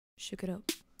Shook it up.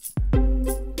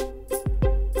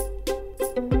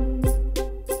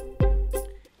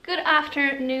 Good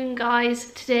afternoon,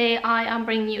 guys. Today I am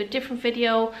bringing you a different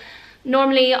video.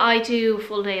 Normally I do a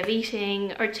full day of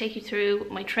eating or take you through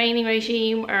my training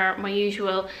regime or my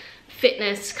usual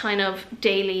fitness kind of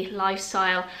daily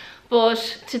lifestyle,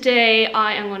 but today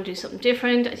I am going to do something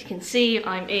different. As you can see,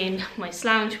 I'm in my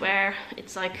loungewear.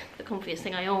 It's like the comfiest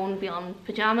thing I own beyond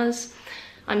pajamas.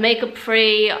 I'm makeup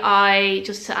free. I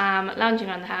just am lounging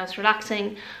around the house,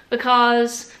 relaxing,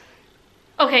 because,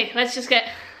 okay, let's just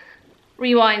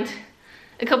rewind.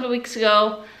 A couple of weeks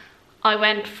ago, I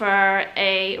went for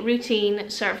a routine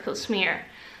cervical smear.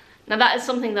 Now that is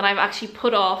something that I've actually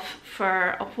put off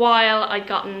for a while. I'd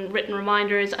gotten written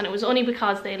reminders, and it was only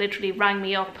because they literally rang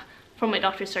me up from my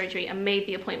doctor's surgery and made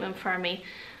the appointment for me,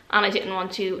 and I didn't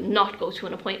want to not go to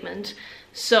an appointment.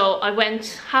 So I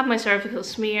went, had my cervical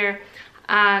smear,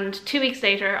 and 2 weeks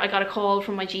later I got a call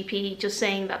from my GP just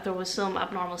saying that there was some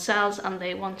abnormal cells and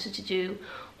they wanted to do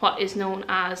what is known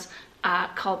as a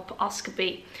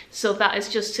colposcopy. So that is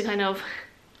just to kind of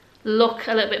look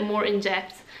a little bit more in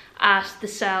depth at the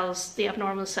cells, the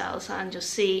abnormal cells, and just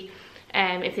see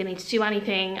if they need to do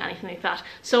anything like that.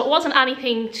 So it wasn't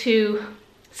anything too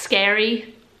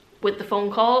scary with the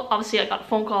phone call. Obviously I got a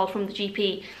phone call from the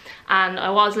GP and I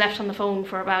was left on the phone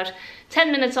for about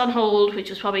 10 minutes on hold, which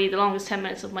was probably the longest 10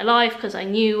 minutes of my life, because I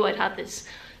knew I'd had this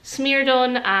smear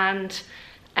done, and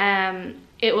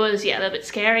it was, yeah, a little bit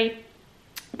scary.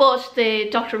 But the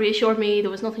doctor reassured me there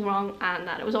was nothing wrong and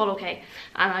that it was all okay,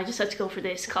 and I just had to go for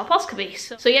this colposcopy.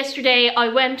 So yesterday I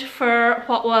went for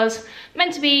what was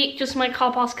meant to be just my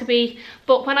colposcopy,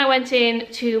 but when I went in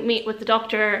to meet with the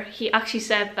doctor, he actually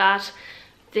said that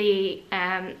the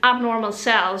abnormal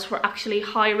cells were actually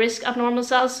high risk abnormal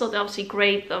cells, so they obviously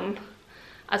grade them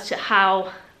as to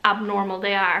how abnormal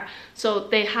they are. So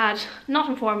they had not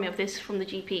informed me of this from the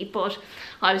GP, but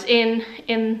I was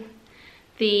in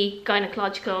the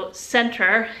gynecological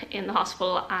centre in the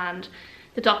hospital, and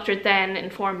the doctor then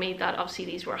informed me that obviously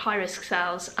these were high risk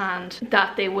cells and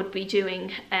that they would be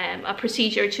doing a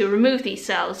procedure to remove these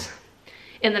cells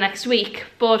in the next week.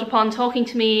 But upon talking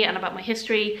to me and about my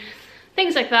history,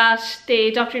 things like that,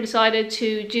 the doctor decided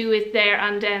to do it there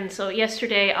and then. So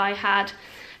yesterday I had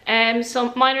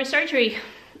some minor surgery.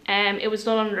 It was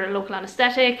done under local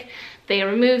anaesthetic. They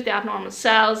removed the abnormal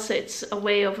cells. It's a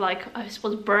way of, like, I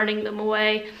suppose, burning them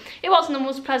away. It wasn't the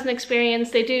most pleasant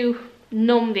experience. They do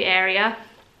numb the area,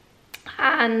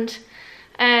 and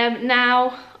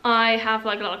now I have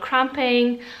like a lot of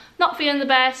cramping, not feeling the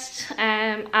best,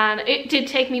 and it did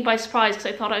take me by surprise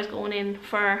because I thought I was going in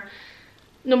for,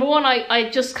 number one, I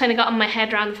just kind of got in my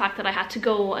head around the fact that I had to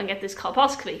go and get this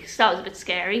colposcopy, because that was a bit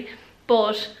scary.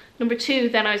 But number two,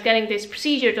 then I was getting this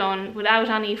procedure done without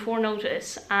any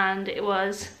foreknotice, and it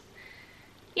was,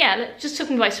 yeah, it just took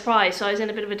me by surprise. So I was in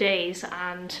a bit of a daze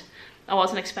and I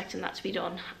wasn't expecting that to be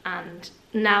done. And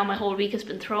now my whole week has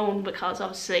been thrown, because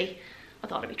obviously I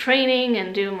thought I'd be training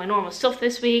and doing my normal stuff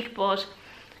this week, but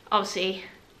obviously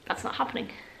that's not happening,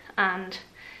 and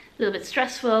a little bit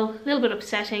stressful, a little bit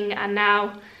upsetting. And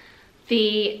now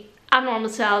the abnormal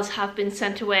cells have been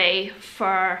sent away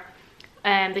for,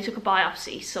 they took a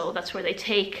biopsy, so that's where they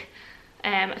take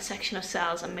a section of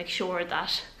cells and make sure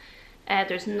that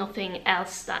there's nothing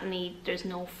else that there's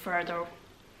no further,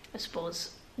 I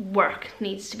suppose, work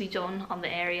needs to be done on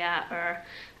the area or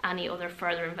any other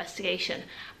further investigation.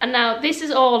 And now this is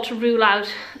all to rule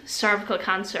out cervical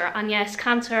cancer. And yes,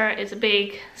 cancer is a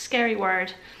big scary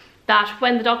word, that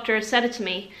when the doctor said it to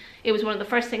me, it was one of the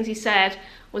first things he said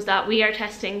was that we are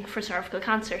testing for cervical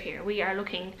cancer here. We are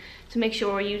looking to make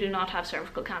sure you do not have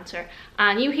cervical cancer.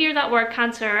 And you hear that word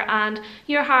cancer and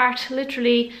your heart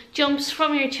literally jumps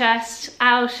from your chest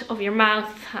out of your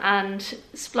mouth and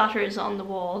splatters on the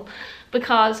wall,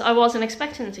 because I wasn't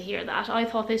expecting to hear that. I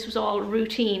thought this was all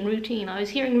routine. I was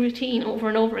hearing routine over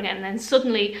and over again, and then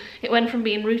suddenly it went from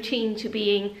being routine to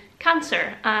being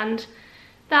cancer. And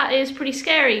that is pretty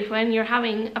scary when you're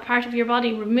having a part of your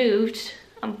body removed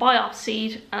and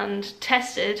biopsied and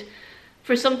tested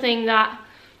for something that,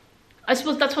 I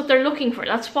suppose that's what they're looking for.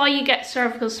 That's why you get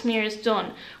cervical smears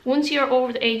done. Once you're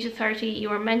over the age of 30, you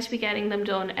are meant to be getting them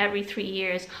done every 3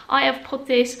 years. I have put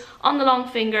this on the long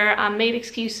finger and made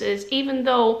excuses, even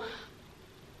though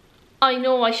I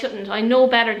know I shouldn't. I know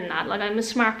better than that. Like, I'm a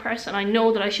smart person. I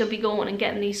know that I should be going and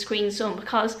getting these screens done,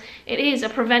 because it is a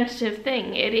preventative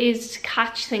thing. It is to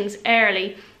catch things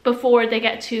early before they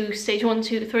get to stage 1,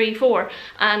 2, 3, 4,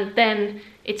 and then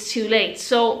it's too late.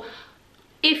 So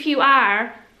if you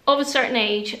are of a certain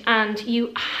age and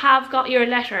you have got your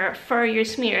letter for your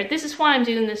smear, this is why I'm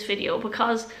doing this video,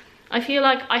 because I feel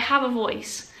like I have a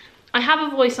voice. I have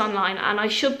a voice online and I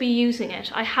should be using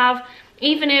it. I have,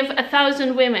 even if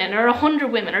 1,000 women or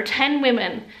 100 women or 10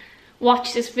 women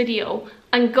watch this video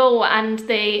and go and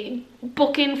they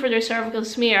book in for their cervical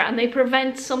smear and they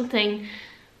prevent something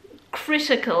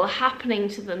critical happening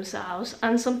to themselves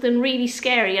and something really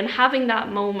scary, and having that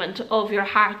moment of your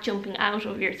heart jumping out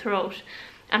of your throat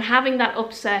and having that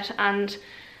upset, and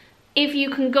if you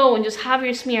can go and just have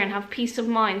your smear and have peace of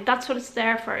mind, that's what it's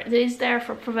there for. It is there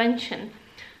for prevention.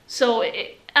 So,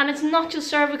 and it's not just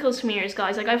cervical smears,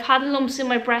 guys. Like, I've had lumps in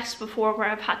my breast before where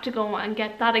I've had to go and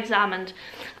get that examined,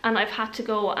 and I've had to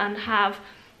go and have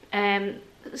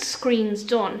screens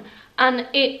done, and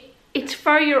it's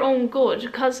for your own good,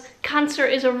 because cancer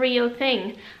is a real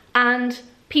thing and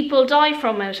people die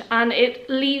from it, and it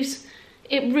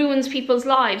ruins people's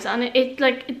lives, and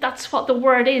that's what the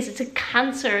word is. It's a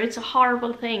cancer. It's a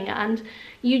horrible thing, and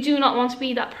you do not want to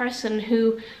be that person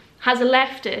who has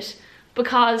left it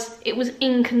because it was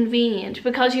inconvenient,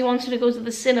 because you wanted to go to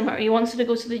the cinema or you wanted to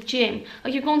go to the gym.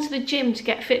 Like, you're going to the gym to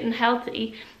get fit and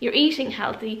healthy, you're eating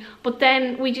healthy, but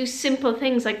then we do simple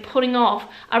things like putting off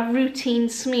a routine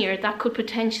smear that could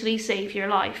potentially save your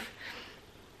life.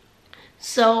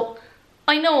 So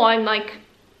I know I'm like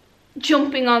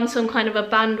jumping on some kind of a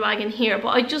bandwagon here, but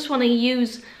I just want to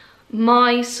use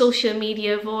my social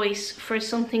media voice for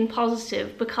something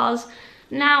positive, because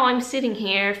now I'm sitting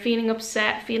here feeling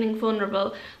upset, feeling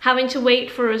vulnerable, having to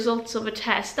wait for results of a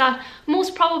test that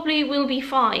most probably will be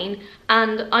fine,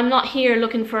 and I'm not here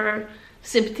looking for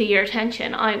sympathy or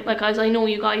attention. As I know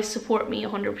you guys support me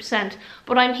 100%,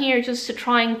 but I'm here just to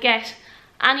try and get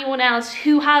anyone else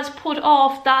who has put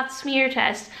off that smear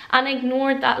test and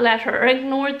ignored that letter or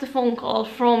ignored the phone call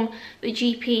from the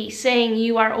GP saying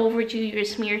you are overdue your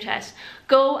smear test,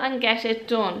 go and get it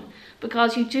done.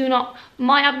 Because you do not,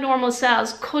 my abnormal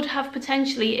cells could have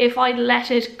potentially, if I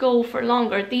let it go for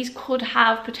longer, these could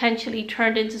have potentially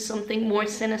turned into something more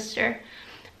sinister.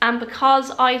 And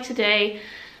because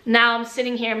now I'm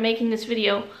sitting here making this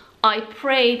video, I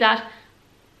pray that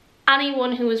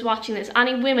anyone who is watching this,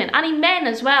 any women, any men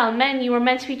as well, men, you are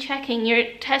meant to be checking your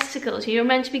testicles, you're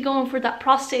meant to be going for that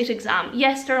prostate exam.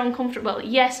 Yes, they're uncomfortable,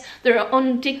 yes, they're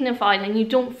undignified and you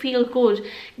don't feel good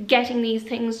getting these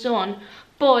things done,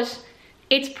 but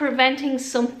it's preventing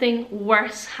something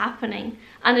worse happening,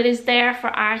 and it is there for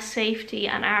our safety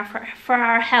and for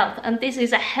our health. And this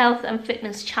is a health and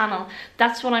fitness channel.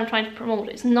 That's what I'm trying to promote.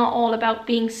 It's not all about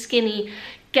being skinny,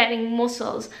 getting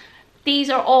muscles. These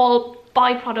are all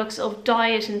byproducts of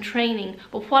diet and training,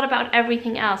 but what about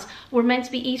everything else? We're meant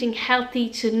to be eating healthy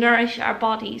to nourish our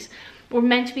bodies. We're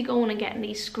meant to be going and getting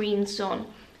these screens done.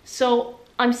 So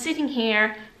I'm sitting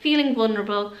here feeling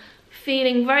vulnerable,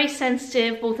 feeling very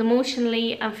sensitive both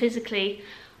emotionally and physically,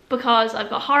 because I've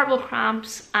got horrible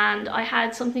cramps and I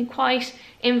had something quite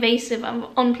invasive and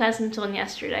unpleasant done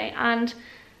yesterday, and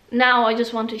now I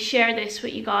just want to share this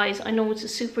with you guys. I know it's a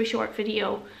super short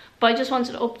video, but I just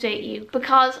wanted to update you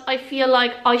because I feel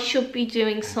like I should be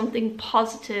doing something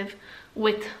positive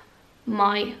with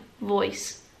my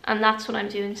voice, and that's what I'm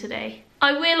doing today.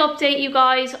 I will update you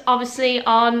guys obviously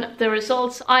on the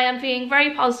results. I am being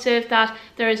very positive that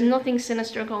there is nothing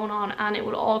sinister going on and it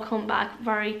will all come back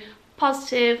very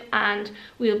positive, and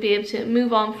we'll be able to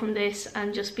move on from this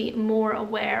and just be more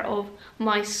aware of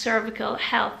my cervical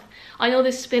health. I know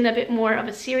this has been a bit more of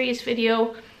a serious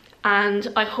video, and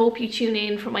I hope you tune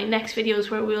in for my next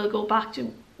videos where we'll go back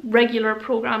to regular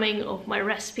programming of my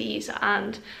recipes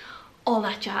and all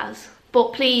that jazz.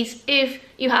 But please, if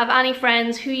you have any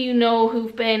friends who you know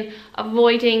who've been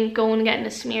avoiding going and getting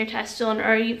a smear test done,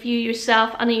 or if you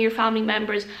yourself, any of your family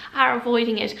members are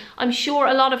avoiding it, I'm sure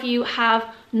a lot of you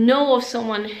know of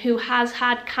someone who has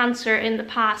had cancer in the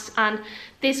past, and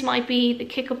this might be the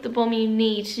kick up the bum you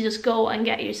need to just go and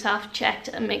get yourself checked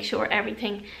and make sure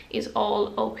everything is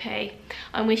all okay.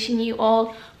 I'm wishing you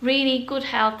all really good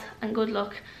health and good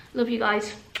luck. Love you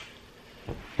guys.